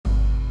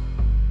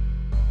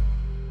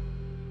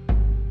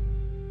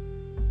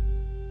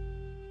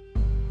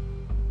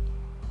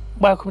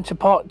Welcome to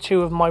part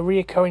 2 of my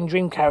reoccurring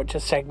dream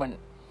characters segment.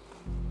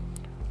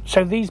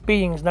 So these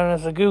beings known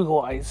as the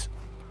Google Eyes,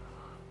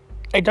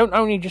 they don't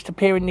only just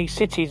appear in these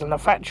cities and the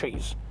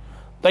factories,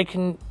 they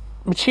can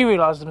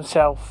materialise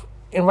themselves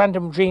in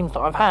random dreams that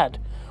I've had.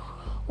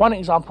 One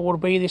example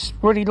would be this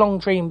really long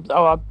dream that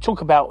I'll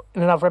talk about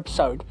in another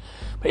episode.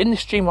 But in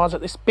this dream I was at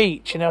this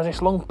beach and there was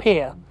this long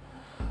pier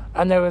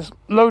and there was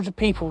loads of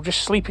people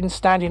just sleeping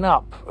standing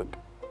up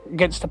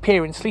against the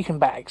pier in sleeping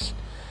bags.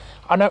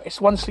 I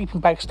noticed one sleeping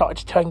bag started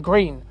to turn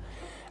green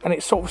and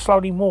it sort of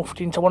slowly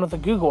morphed into one of the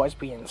Google Eyes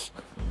beings.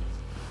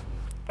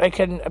 They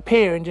can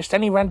appear in just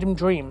any random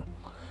dream.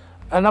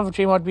 Another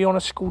dream, I'd be on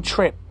a school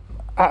trip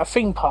at a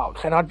theme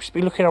park and I'd just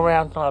be looking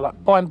around and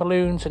like buying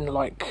balloons and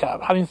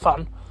having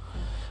fun,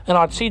 and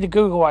I'd see the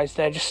Google Eyes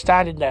there just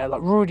standing there like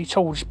really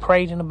tall, just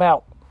parading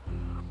about.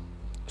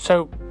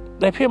 So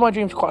they appear in my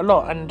dreams quite a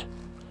lot, and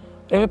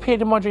they've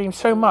appeared in my dreams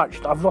so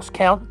much that I've lost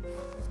count.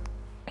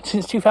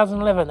 Since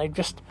 2011 they've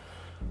just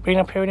been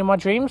appearing in my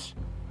dreams,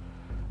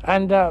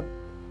 and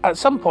at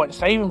some points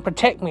they even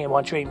protect me in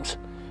my dreams.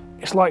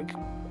 It's like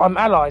I'm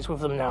allies with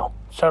them now.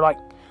 So like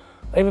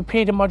they've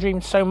appeared in my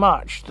dreams so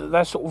much that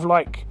they're sort of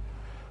like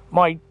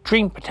my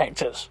dream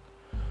protectors.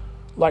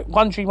 Like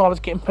one dream I was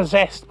getting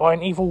possessed by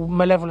an evil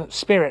malevolent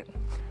spirit,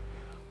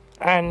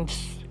 and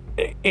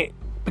it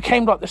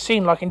became like the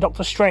scene like in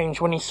Doctor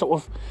Strange when he's sort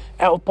of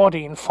out of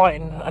body and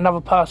fighting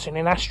another person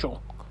in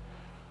astral.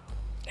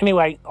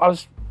 Anyway, I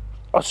was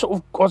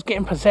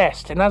getting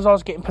possessed, and as I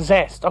was getting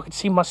possessed, I could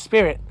see my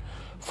spirit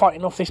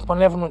fighting off this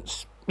malevolent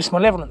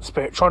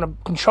spirit trying to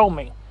control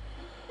me.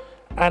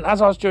 And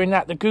as I was doing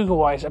that, the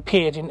Google Eyes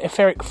appeared in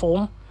etheric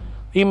form.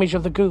 The image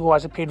of the Google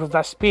Eyes appeared with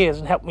their spears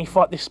and helped me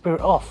fight this spirit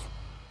off.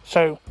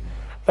 So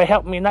they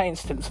helped me in that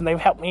instance, and they've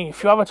helped me a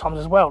few other times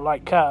as well.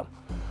 Like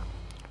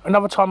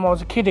another time I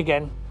was a kid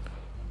again,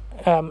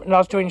 and I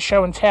was doing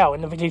show and tell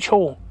in the village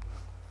hall.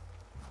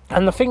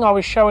 And the thing I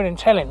was showing and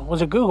telling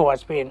was a Google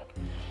Eyes being.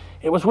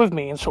 It was with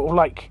me and sort of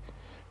like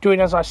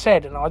doing as I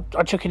said, and I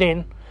took it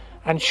in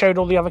and showed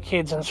all the other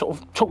kids and sort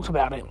of talked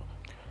about it.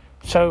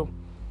 So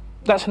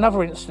that's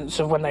another instance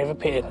of when they've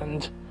appeared,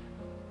 and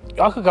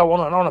I could go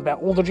on and on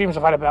about all the dreams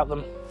I've had about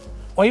them.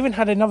 I even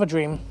had another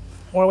dream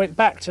where I went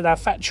back to their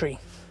factory.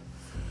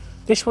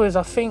 This was,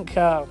 I think,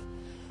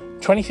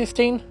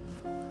 2015.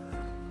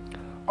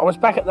 I was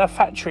back at their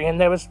factory and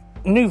there was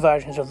new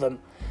versions of them.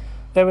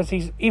 There was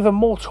these even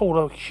more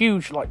taller,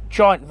 huge, like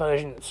giant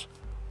versions.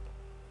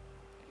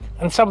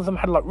 And some of them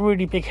had like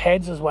really big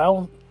heads as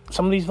well,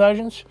 some of these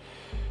versions.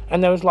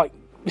 And there was like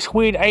this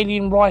weird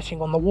alien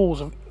writing on the walls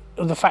of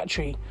the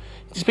factory.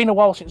 It's been a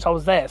while since I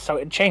was there, so it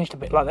had changed a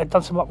bit, like they'd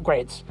done some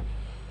upgrades.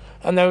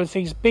 And there was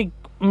these big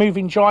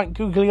moving giant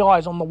googly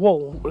eyes on the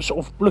wall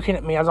sort of looking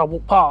at me as I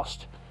walked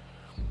past.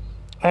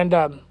 And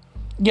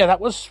yeah,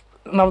 that was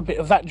another bit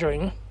of that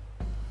dream.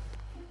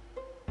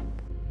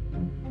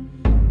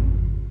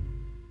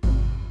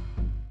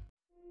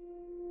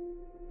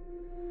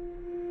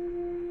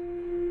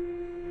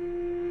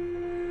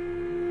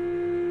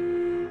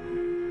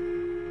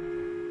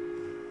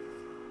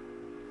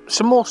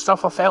 Some more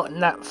stuff I felt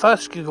in that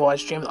first Google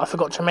Eyes dream that I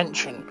forgot to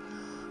mention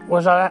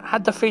was I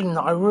had the feeling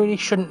that I really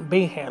shouldn't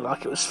be here,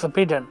 like it was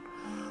forbidden,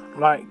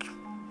 like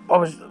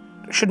I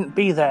shouldn't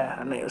be there,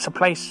 and it was a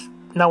place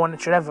no one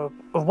should ever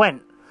have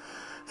went.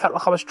 Felt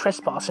like I was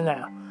trespassing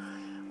there,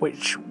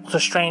 which was a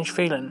strange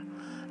feeling.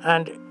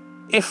 And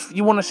if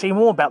you want to see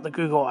more about the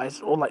Google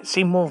Eyes, or like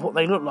see more of what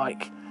they look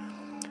like,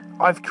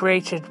 I've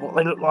created what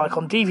they look like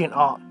on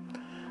DeviantArt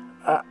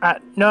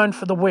at Nern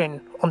for the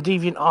Win on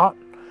DeviantArt.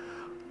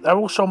 They're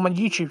also on my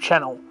YouTube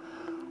channel.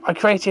 I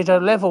created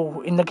a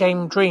level in the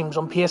game Dreams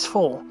on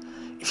PS4.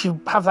 If you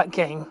have that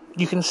game,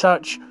 you can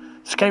search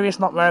Scariest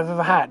Nightmare I've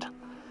Ever Had,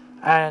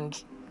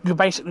 and you're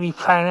basically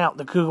playing out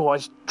the Google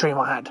Eyes dream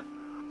I had.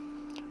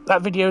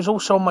 That video is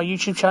also on my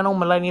YouTube channel,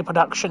 Millennia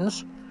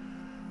Productions.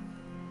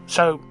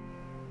 So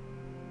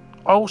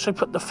I also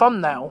put the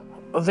thumbnail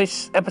of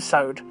this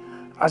episode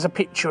as a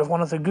picture of one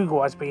of the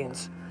Google Eyes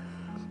beings,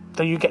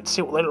 so you get to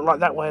see what they look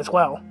like that way as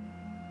well.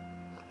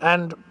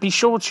 And be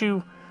sure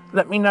to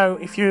let me know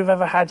if you've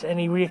ever had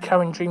any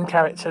reoccurring dream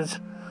characters,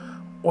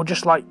 or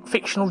just like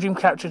fictional dream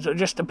characters that are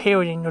just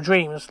appearing in your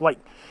dreams. Like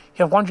you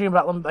have one dream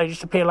about them, they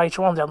just appear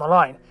later on down the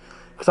line.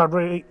 Because I'd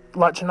really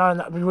like to know, and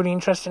that would be really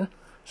interesting.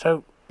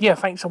 So yeah,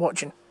 thanks for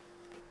watching.